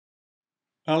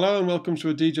Hello and welcome to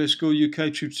a DJ School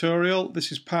UK tutorial.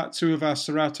 This is part 2 of our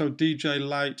Serato DJ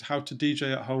Lite, how to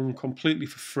DJ at home completely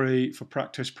for free for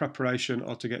practice, preparation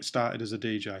or to get started as a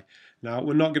DJ. Now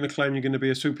we're not going to claim you're going to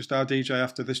be a superstar DJ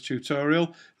after this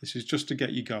tutorial. This is just to get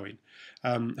you going.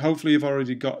 Hopefully you've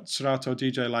already got Serato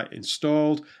DJ Lite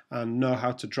installed and know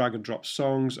how to drag and drop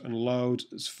songs and load,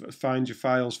 find your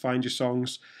files, find your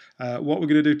songs. What we're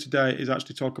going to do today is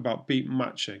actually talk about beat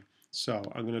matching. So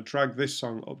I'm going to drag this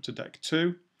song up to deck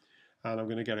 2 and I'm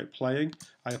going to get it playing.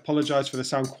 I apologise for the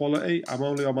sound quality. I'm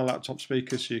only on my laptop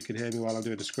speaker so you can hear me while I'm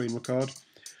doing a screen record.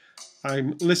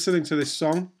 I'm listening to this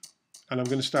song and I'm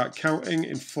going to start counting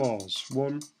in fours.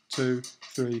 1, 2,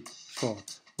 3, 4.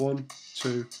 1,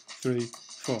 2, 3,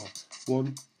 4.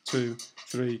 1, 2,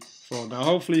 3, 4. Now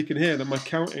hopefully you can hear that my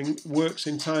counting works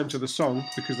in time to the song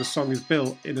because the song is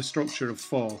built in a structure of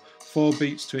 4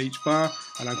 beats to each bar,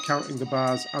 and I'm counting the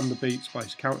bars and the beats by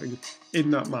counting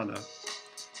in that manner.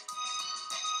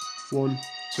 1,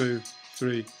 2,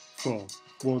 3, 4.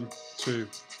 1, 2,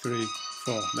 3,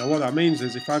 4. Now what that means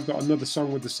is if I've got another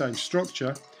song with the same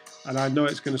structure and I know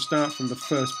it's going to start from the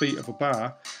first beat of a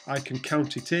bar, I can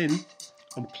count it in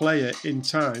and play it in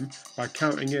time by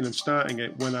counting in and starting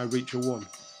it when I reach a 1.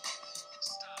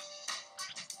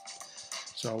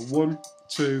 So 1,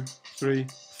 2, 3,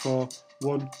 4.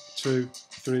 1, 2,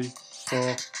 3,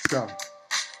 4, go.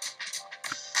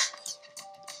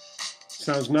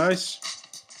 Sounds nice.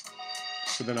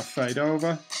 So then I fade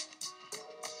over.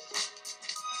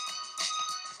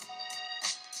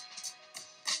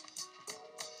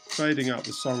 Fading out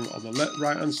the song on the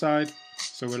right hand side,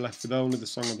 so we're left with only the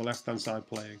song on the left hand side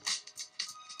playing.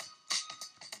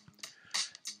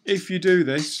 If you do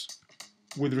this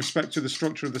with respect to the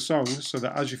structure of the songs, so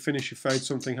that as you finish your fade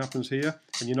something happens here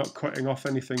and you're not cutting off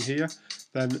anything here,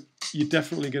 then you're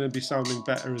definitely going to be sounding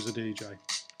better as a DJ.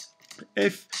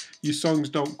 If your songs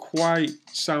don't quite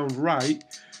sound right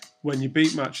when you're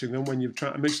beat matching them, when you're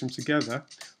trying to mix them together,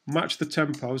 match the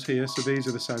tempos here, so these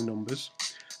are the same numbers.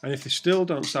 And if they still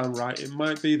don't sound right, it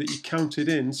might be that you counted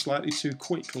in slightly too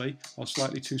quickly or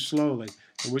slightly too slowly,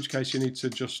 in which case you need to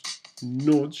just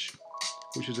nudge,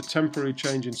 which is a temporary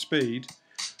change in speed,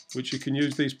 which you can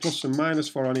use these plus and minus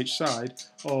for on each side,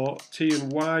 or T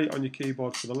and Y on your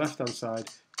keyboard for the left hand side,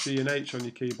 G and H on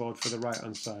your keyboard for the right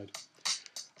hand side.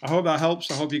 I hope that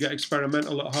helps. I hope you get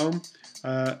experimental at home,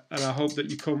 and I hope that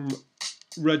you come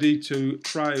ready to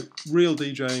try real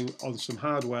DJing on some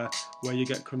hardware where you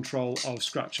get control of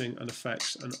scratching and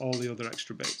effects and all the other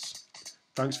extra bits.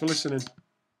 Thanks for listening.